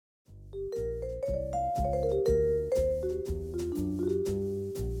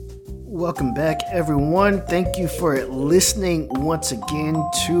Welcome back, everyone. Thank you for listening once again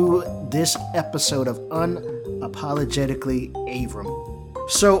to this episode of Unapologetically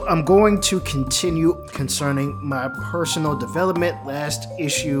Avram. So I'm going to continue concerning my personal development. Last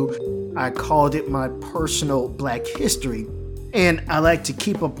issue, I called it my personal Black history, and I like to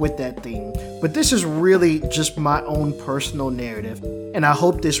keep up with that theme. But this is really just my own personal narrative, and I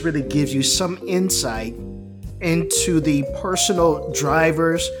hope this really gives you some insight into the personal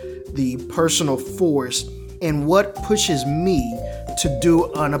drivers, the personal force, and what pushes me to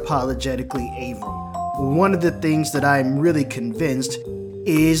do Unapologetically Avram. One of the things that I'm really convinced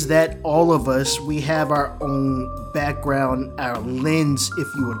is that all of us, we have our own background, our lens,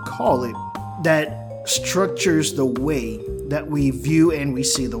 if you would call it, that structures the way that we view and we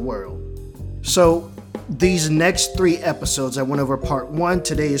see the world. So these next 3 episodes, I went over part 1,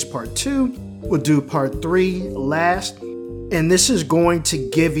 today is part 2, we'll do part 3 last. And this is going to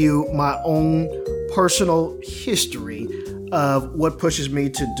give you my own personal history of what pushes me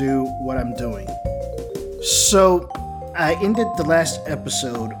to do what I'm doing. So I ended the last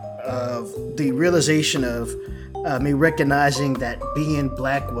episode of the realization of me recognizing that being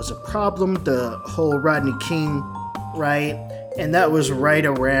Black was a problem, the whole Rodney King, right? And that was right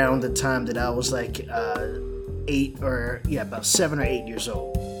around the time that I was like about 7 or 8 years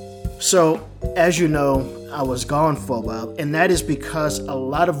old. So, as you know, I was gone for a while, and that is because a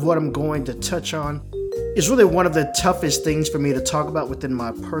lot of what I'm going to touch on is really one of the toughest things for me to talk about within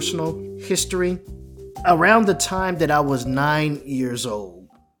my personal history. Around the time that I was 9 years old,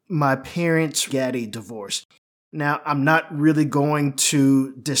 my parents got a divorce. Now, I'm not really going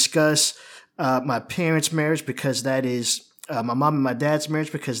to discuss my parents' marriage because that is my mom and my dad's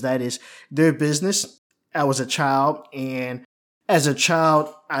marriage because that is their business. I was a child, and as a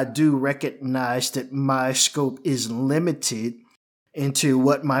child, I do recognize that my scope is limited into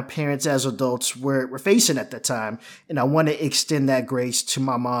what my parents as adults were facing at the time, and I want to extend that grace to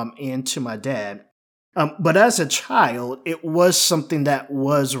my mom and to my dad. But as a child, it was something that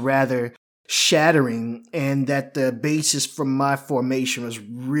was rather shattering, and that the basis for my formation was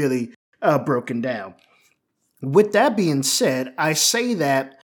really broken down. With that being said, I say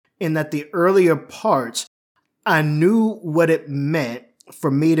that in that the earlier parts, I knew what it meant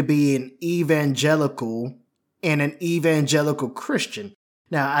for me to be an evangelical and an evangelical Christian.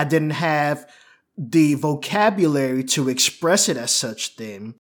 Now, I didn't have the vocabulary to express it as such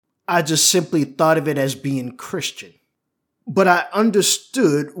then. I just simply thought of it as being Christian. But I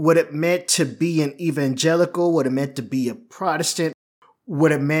understood what it meant to be an evangelical, what it meant to be a Protestant,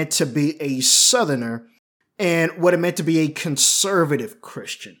 what it meant to be a Southerner, and what it meant to be a conservative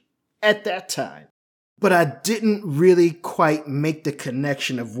Christian at that time. But I didn't really quite make the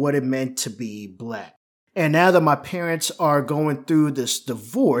connection of what it meant to be Black. And now that my parents are going through this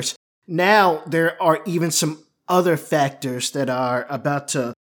divorce, now there are even some other factors that are about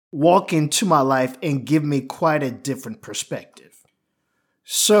to walk into my life and give me quite a different perspective.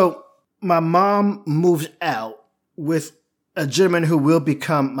 So my mom moves out with a gentleman who will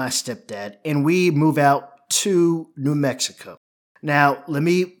become my stepdad, and we move out to New Mexico. Now, let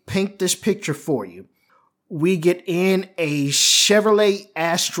me paint this picture for you. We get in a Chevrolet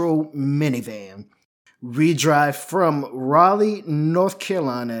Astro minivan. We drive from Raleigh, North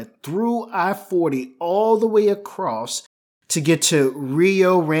Carolina through I-40 all the way across to get to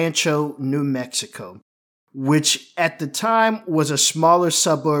Rio Rancho, New Mexico, which at the time was a smaller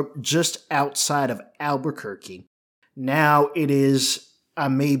suburb just outside of Albuquerque. Now it is, I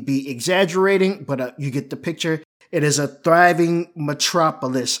may be exaggerating, but you get the picture. It is a thriving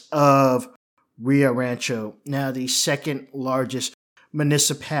metropolis of Rio Rancho, now the second largest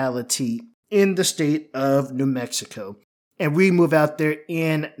municipality in the state of New Mexico. And we move out there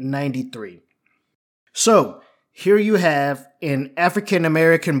in 93. So here you have an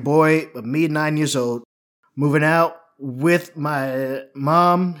African-American boy of me, 9 years old, moving out with my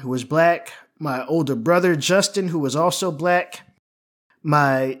mom, who was Black, my older brother, Justin, who was also Black,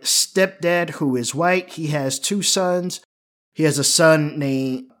 my stepdad, who is white. He has 2 sons. He has a son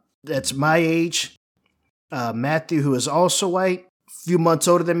named that's my age, Matthew, who is also white, a few months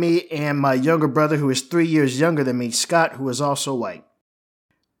older than me, and my younger brother, who is 3 years younger than me, Scott, who is also white.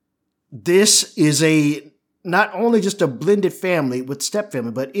 This is not only just a blended family with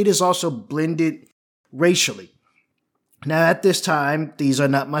stepfamily, but it is also blended racially. Now, at this time, these are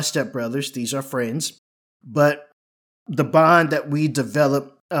not my stepbrothers, these are friends, but the bond that we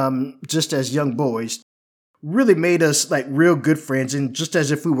developed just as young boys really made us like real good friends, and just as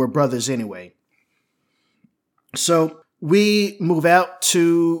if we were brothers anyway. So we move out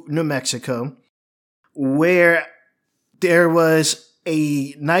to New Mexico, where there was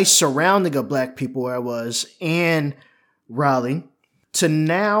a nice surrounding of black people where I was in Raleigh to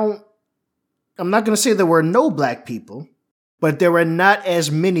now, I'm not going to say there were no black people, but there were not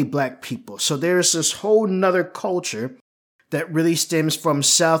as many black people. So there's this whole nother culture that really stems from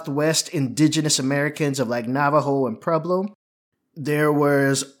Southwest indigenous Americans of like Navajo and Pueblo. There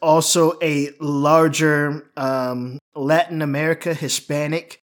was also a larger Latin America,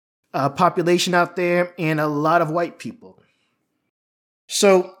 Hispanic population out there, and a lot of white people.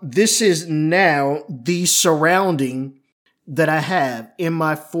 So this is now the surrounding that I have in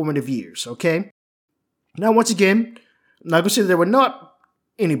my formative years, okay? Now, once again, I'm not going to say that there were not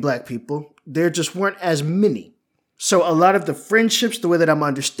any black people. There just weren't as many. So a lot of the friendships, the way that I'm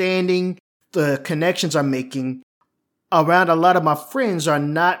understanding, the connections I'm making around a lot of my friends are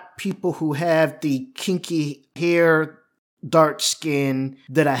not people who have the kinky hair, dark skin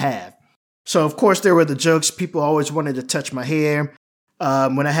that I have. So, of course, there were the jokes. People always wanted to touch my hair.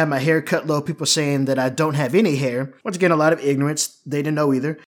 When I had my hair cut low, people saying that I don't have any hair. Once again, a lot of ignorance. They didn't know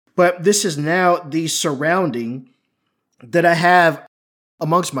either. But this is now the surrounding that I have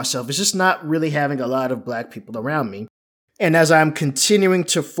amongst myself. It's just not really having a lot of black people around me. And as I'm continuing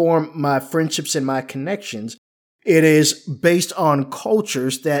to form my friendships and my connections, it is based on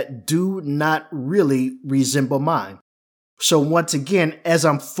cultures that do not really resemble mine. So once again, as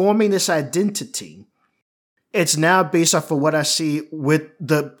I'm forming this identity, it's now based off of what I see with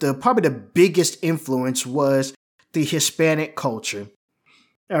the probably the biggest influence was the Hispanic culture.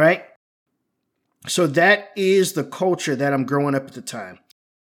 All right. So that is the culture that I'm growing up at the time.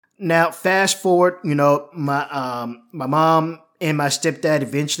 Now, fast forward, my mom and my stepdad,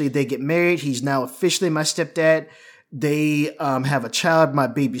 eventually they get married. He's now officially my stepdad. They have a child, my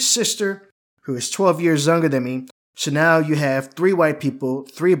baby sister, who is 12 years younger than me. So now you have 3 white people,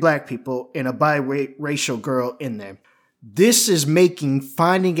 3 black people, and a biracial girl in there. This is making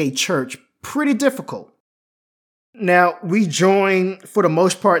finding a church pretty difficult. Now, we join, for the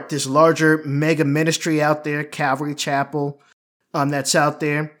most part, this larger mega ministry out there, Calvary Chapel, that's out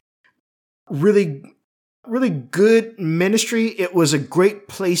there. Really, really good ministry. It was a great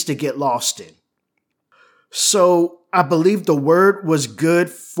place to get lost in. So I believe the word was good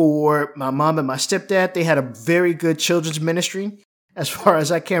for my mom and my stepdad. They had a very good children's ministry. As far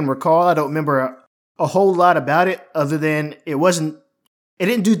as I can recall, I don't remember a whole lot about it other than it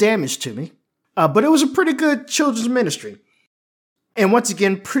didn't do damage to me. But it was a pretty good children's ministry. And once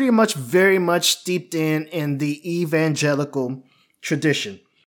again, pretty much very much steeped in the evangelical tradition.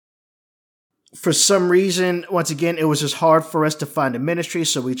 For some reason, once again, it was just hard for us to find a ministry.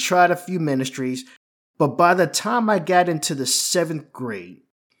 So we tried a few ministries. But by the time I got into the 7th grade,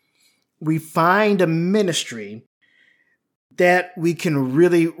 we find a ministry that we can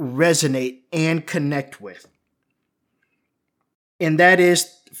really resonate and connect with. And that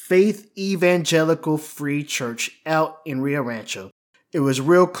is Faith Evangelical Free Church out in Rio Rancho. It was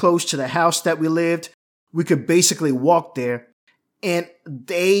real close to the house that we lived. We could basically walk there. And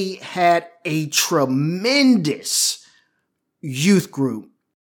they had a tremendous youth group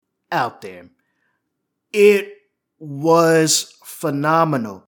out there. It was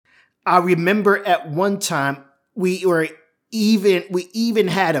phenomenal. I remember at one time we even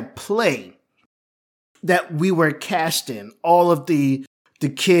had a play that we were casting, all of the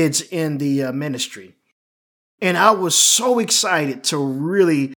kids in the ministry. And I was so excited to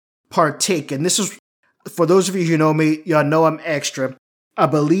really partake. And this is, for those of you who know me, y'all know I'm extra. I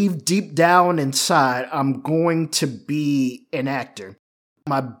believe deep down inside, I'm going to be an actor.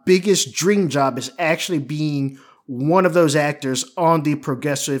 My biggest dream job is actually being one of those actors on the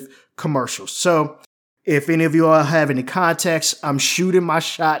Progressive commercials. So if any of you all have any context, I'm shooting my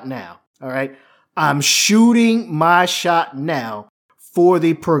shot now. All right. I'm shooting my shot now for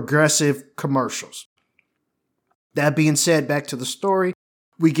the Progressive commercials. That being said, back to the story,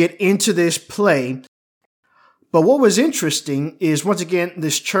 we get into this play. But what was interesting is, once again,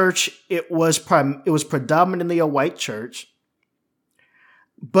 this church, it was predominantly a white church.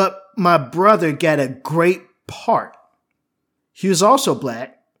 But my brother got a great part. He was also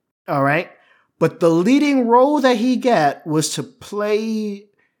black, all right? But the leading role that he got was to play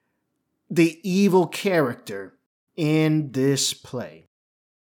the evil character in this play.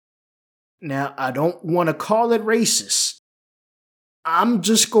 Now, I don't want to call it racist. I'm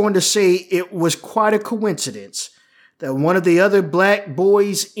just going to say it was quite a coincidence that one of the other black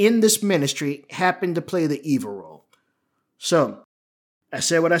boys in this ministry happened to play the evil role. So, I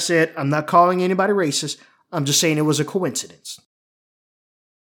said what I said. I'm not calling anybody racist. I'm just saying it was a coincidence.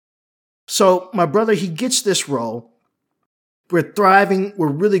 So my brother, he gets this role. We're thriving. We're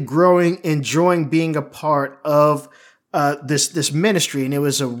really growing, enjoying being a part of this ministry, and it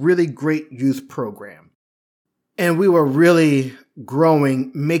was a really great youth program. And we were really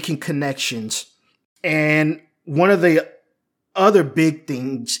growing, making connections. And one of the other big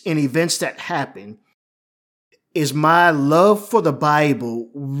things and events that happened is my love for the Bible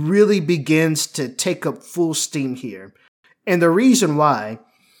really begins to take up full steam here. And the reason why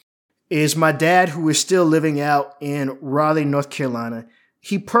is my dad, who is still living out in Raleigh, North Carolina,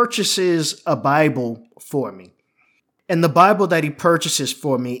 he purchases a Bible for me. And the Bible that he purchases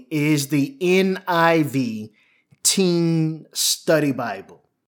for me is the NIV Teen Study Bible.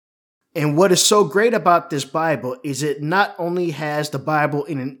 And what is so great about this Bible is it not only has the Bible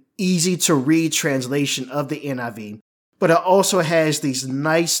in an easy to read translation of the NIV, but it also has these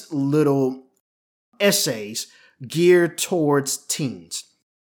nice little essays geared towards teens.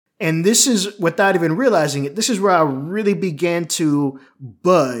 And this is, without even realizing it, this is where I really began to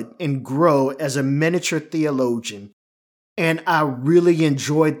bud and grow as a miniature theologian. And I really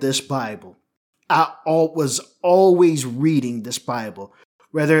enjoyed this Bible. I was always reading this Bible.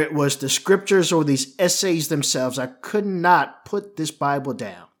 Whether it was the scriptures or these essays themselves, I could not put this Bible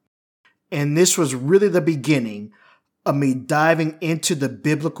down. And this was really the beginning of me diving into the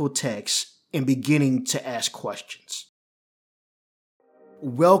biblical text and beginning to ask questions.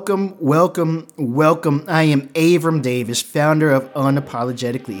 Welcome, welcome, welcome. I am Avram Davis, founder of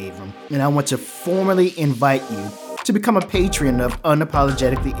Unapologetically Avram, and I want to formally invite you to become a patron of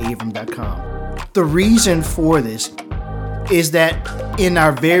unapologeticallyavram.com. The reason for this is that in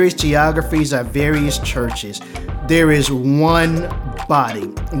our various geographies, our various churches, there is one body,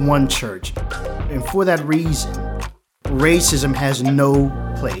 one church. And for that reason, racism has no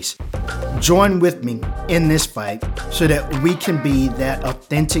place. Join with me in this fight so that we can be that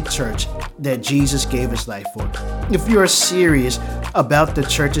authentic church that Jesus gave his life for. If you are serious about the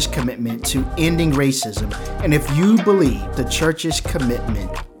church's commitment to ending racism, and if you believe the church's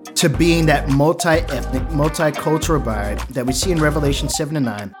commitment to being that multi-ethnic, multicultural bride that we see in Revelation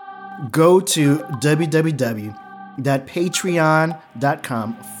 7-9, go to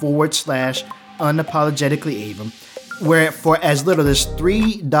www.patreon.com/unapologeticallyavram, where for as little as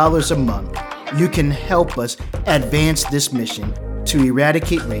 $3 a month, you can help us advance this mission to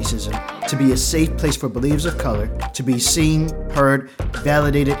eradicate racism, to be a safe place for believers of color, to be seen, heard,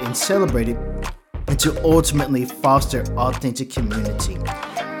 validated, and celebrated, and to ultimately foster authentic community.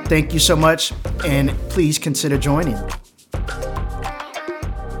 Thank you so much, and please consider joining.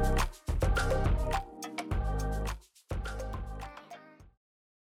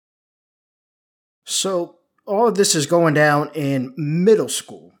 So all of this is going down in middle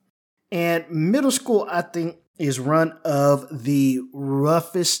school. And middle school, I think, is one of the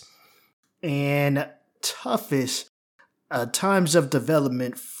roughest and toughest times of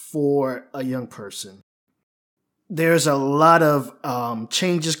development for a young person. There's a lot of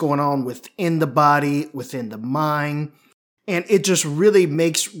changes going on within the body, within the mind, and it just really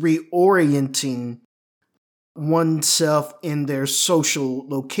makes reorienting oneself in their social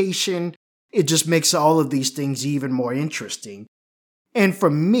location. It just makes all of these things even more interesting. And for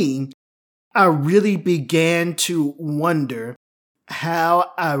me, I really began to wonder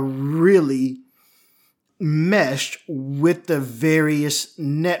how I really meshed with the various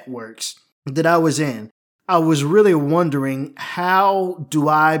networks that I was in. I was really wondering, how do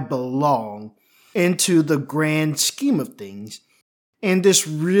I belong into the grand scheme of things? And this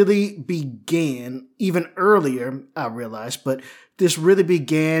really began even earlier, I realized, but this really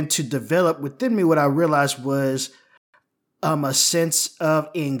began to develop within me. What I realized was a sense of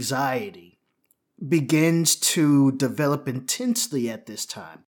anxiety begins to develop intensely at this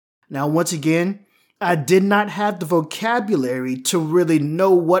time. Now, once again, I did not have the vocabulary to really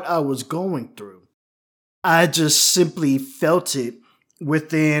know what I was going through. I just simply felt it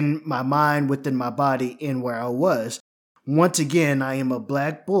within my mind, within my body, and where I was. Once again, I am a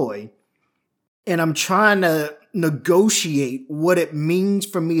black boy, and I'm trying to negotiate what it means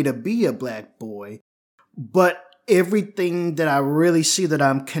for me to be a black boy, but everything that I really see that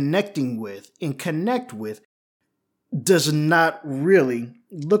I'm connecting with and connect with does not really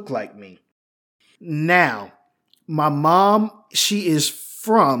look like me. Now, my mom, she is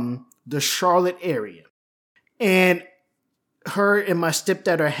from the Charlotte area, and her and my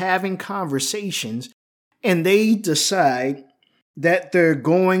stepdad are having conversations, and they decide that they're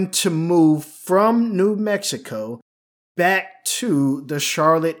going to move from New Mexico back to the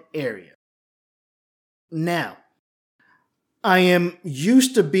Charlotte area. Now, I am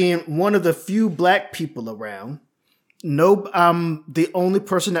used to being one of the few black people around. No, I'm the only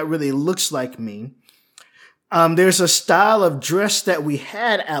person that really looks like me. There's a style of dress that we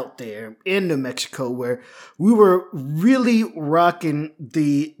had out there in New Mexico where we were really rocking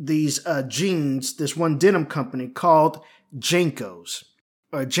these jeans, this one denim company called JNCOs,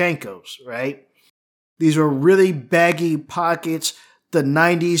 right? These were really baggy pockets. The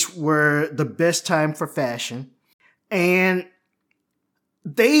 90s were the best time for fashion. And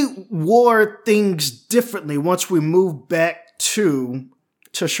they wore things differently once we moved back to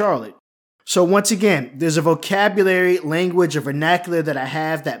Charlotte. So once again, there's a vocabulary, language, a vernacular that I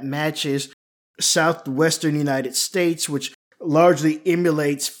have that matches Southwestern United States, which largely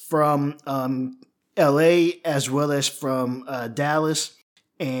emulates from LA as well as from Dallas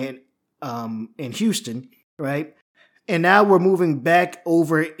and Houston, right? And now we're moving back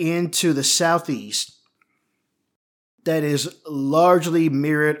over into the Southeast. That is largely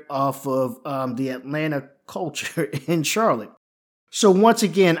mirrored off of the Atlanta culture in Charlotte. So once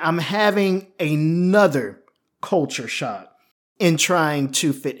again, I'm having another culture shock in trying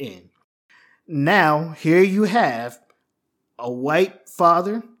to fit in. Now, here you have a white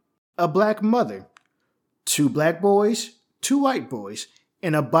father, a black mother, 2 black boys, 2 white boys,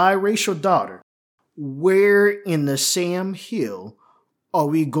 and a biracial daughter. Where in the Sam Hill are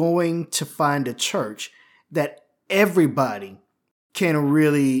we going to find a church that everybody can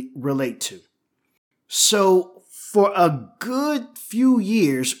really relate to? So for a good few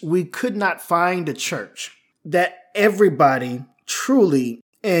years, we could not find a church that everybody truly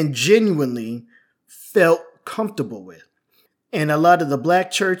and genuinely felt comfortable with. And a lot of the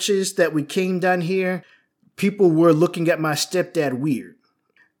black churches that we came down here, people were looking at my stepdad weird.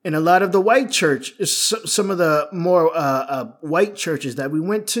 And a lot of the white church, some of the more white churches that we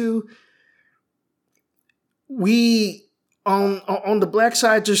went to, we on the black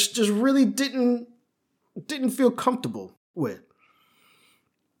side just really didn't feel comfortable with.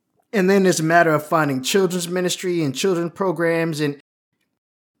 And then it's a matter of finding children's ministry and children's programs and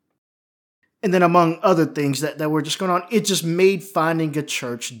then among other things that were just going on, it just made finding a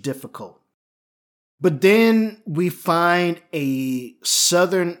church difficult. But then we find a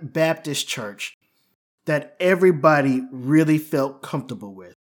Southern Baptist church that everybody really felt comfortable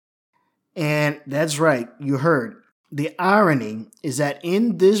with. And that's right, you heard. The irony is that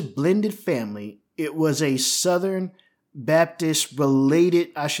in this blended family, it was a Southern Baptist related,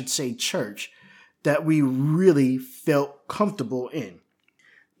 I should say, church that we really felt comfortable in.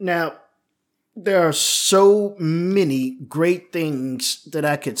 Now, there are so many great things that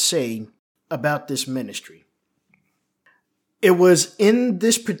I could say about this ministry. It was in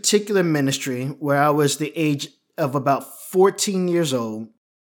this particular ministry where I was the age of about 14 years old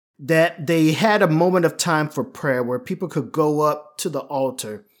that they had a moment of time for prayer where people could go up to the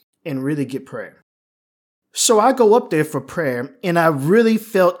altar and really get prayer. So I go up there for prayer, and I really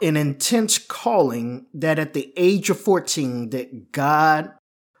felt an intense calling that at the age of 14 that God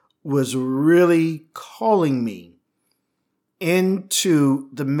was really calling me into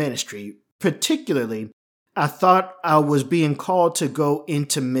the ministry. Particularly, I thought I was being called to go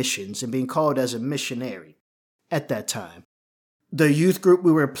into missions and being called as a missionary at that time. The youth group,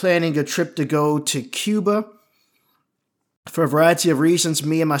 we were planning a trip to go to Cuba. For a variety of reasons,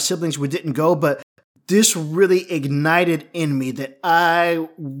 me and my siblings, we didn't go, but this really ignited in me that I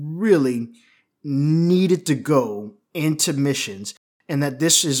really needed to go into missions and that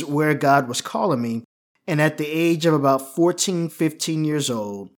this is where God was calling me. And at the age of about 14, 15 years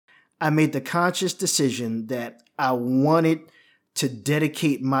old, I made the conscious decision that I wanted to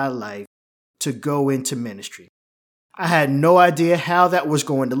dedicate my life to go into ministry. I had no idea how that was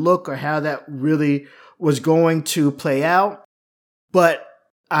going to look or how that really was going to play out, but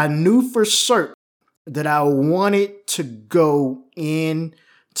I knew for certain that I wanted to go into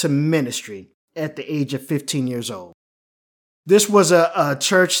ministry at the age of 15 years old. This was a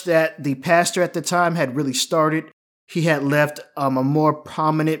church that the pastor at the time had really started. He had left a more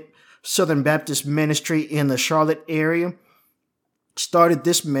prominent Southern Baptist ministry in the Charlotte area, started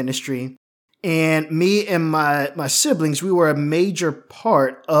this ministry, and me and my siblings, we were a major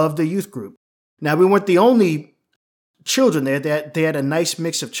part of the youth group. Now, we weren't the only children there. They had a nice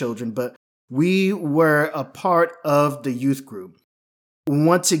mix of children, but we were a part of the youth group.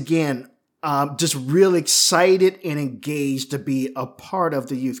 Once again, just real excited and engaged to be a part of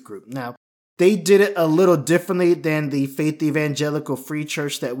the youth group. Now, they did it a little differently than the Faith Evangelical Free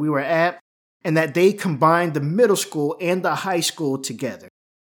Church that we were at, and that they combined the middle school and the high school together.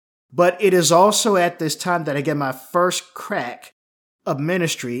 But it is also at this time that I get my first crack of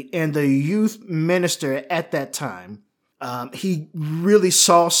ministry, and the youth minister at that time, he really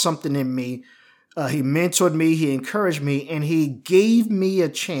saw something in me. He mentored me, he encouraged me, and he gave me a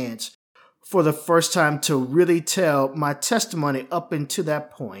chance for the first time to really tell my testimony up until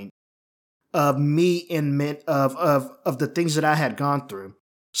that point of me and of the things that I had gone through.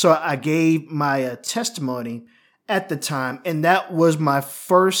 So I gave my testimony at the time, and that was my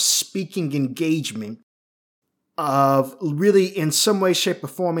first speaking engagement of really in some way, shape, or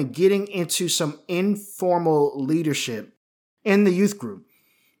form, and getting into some informal leadership in the youth group.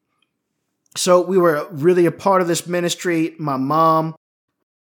 So we were really a part of this ministry. My mom,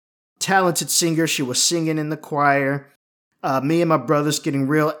 talented singer, she was singing in the choir. Me and my brothers getting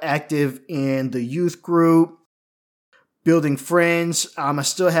real active in the youth group, building friends. I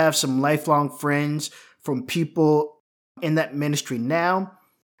still have some lifelong friends from people in that ministry now.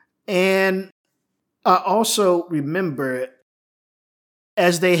 And I also remember,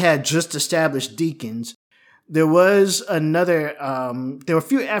 as they had just established deacons, there was there were a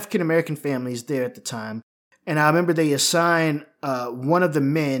few African-American families there at the time. And I remember they assigned one of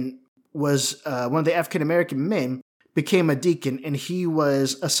the African-American men became a deacon, and he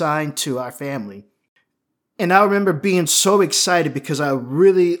was assigned to our family. And I remember being so excited because I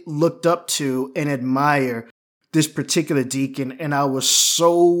really looked up to and admire this particular deacon. And I was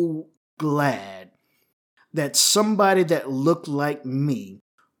so glad that somebody that looked like me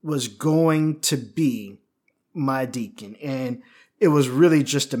was going to be my deacon. And it was really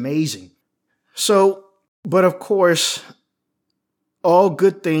just amazing. So, but of course, all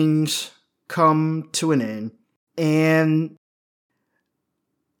good things come to an end. And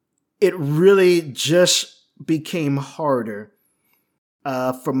it really just became harder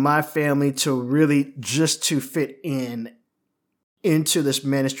for my family to really just to fit into this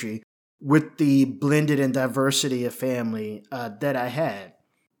ministry with the blended and diversity of family that I had.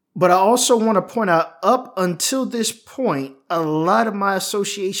 But I also want to point out, up until this point, a lot of my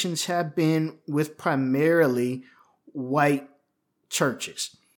associations have been with primarily white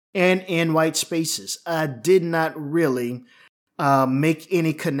churches and in white spaces. I did not really make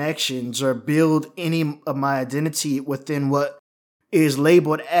any connections or build any of my identity within what is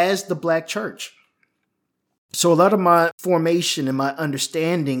labeled as the Black church. So a lot of my formation and my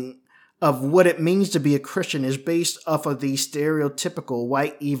understanding of what it means to be a Christian is based off of the stereotypical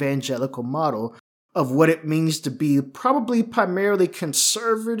white evangelical model of what it means to be probably primarily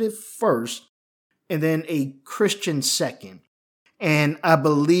conservative first and then a Christian second. And I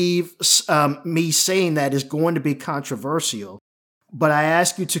believe me saying that is going to be controversial, but I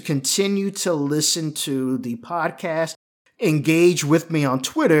ask you to continue to listen to the podcast, engage with me on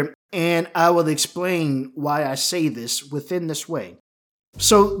Twitter, and I will explain why I say this within this way.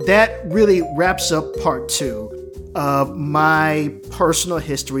 So that really wraps up part 2 of my personal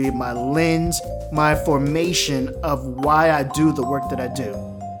history, my lens, my formation of why I do the work that I do.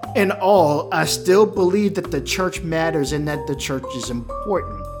 In all, I still believe that the church matters and that the church is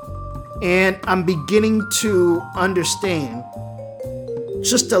important. And I'm beginning to understand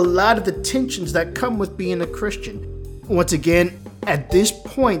just a lot of the tensions that come with being a Christian. Once again, at this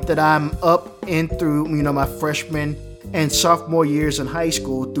point that I'm up and through, my freshman and sophomore years in high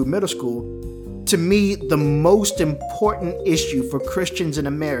school through middle school, to me, the most important issue for Christians in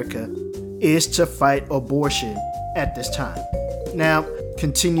America is to fight abortion at this time. Now,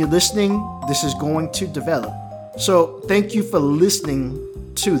 continue listening. This is going to develop. So thank you for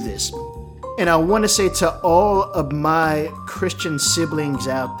listening to this. And I want to say to all of my Christian siblings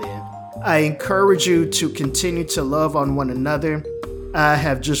out there, I encourage you to continue to love on one another. I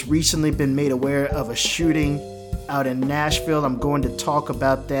have just recently been made aware of a shooting out in Nashville. I'm going to talk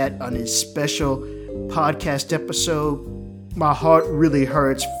about that on a special podcast episode. My heart really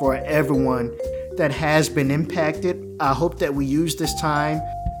hurts for everyone that has been impacted. I hope that we use this time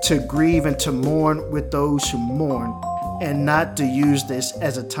to grieve and to mourn with those who mourn, and not to use this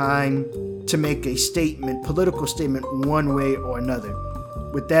as a time to make a statement, political statement, one way or another.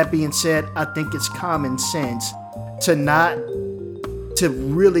 With that being said, I think it's common sense to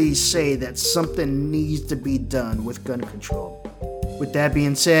really say that something needs to be done with gun control. With that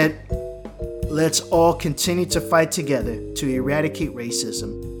being said, let's all continue to fight together to eradicate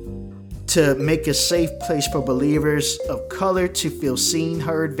racism, to make a safe place for believers of color to feel seen,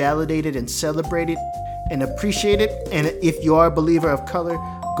 heard, validated, and celebrated and appreciated. And if you are a believer of color,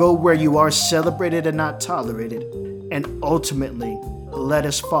 go where you are celebrated and not tolerated. And ultimately, let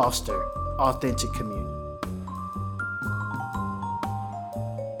us foster authentic community.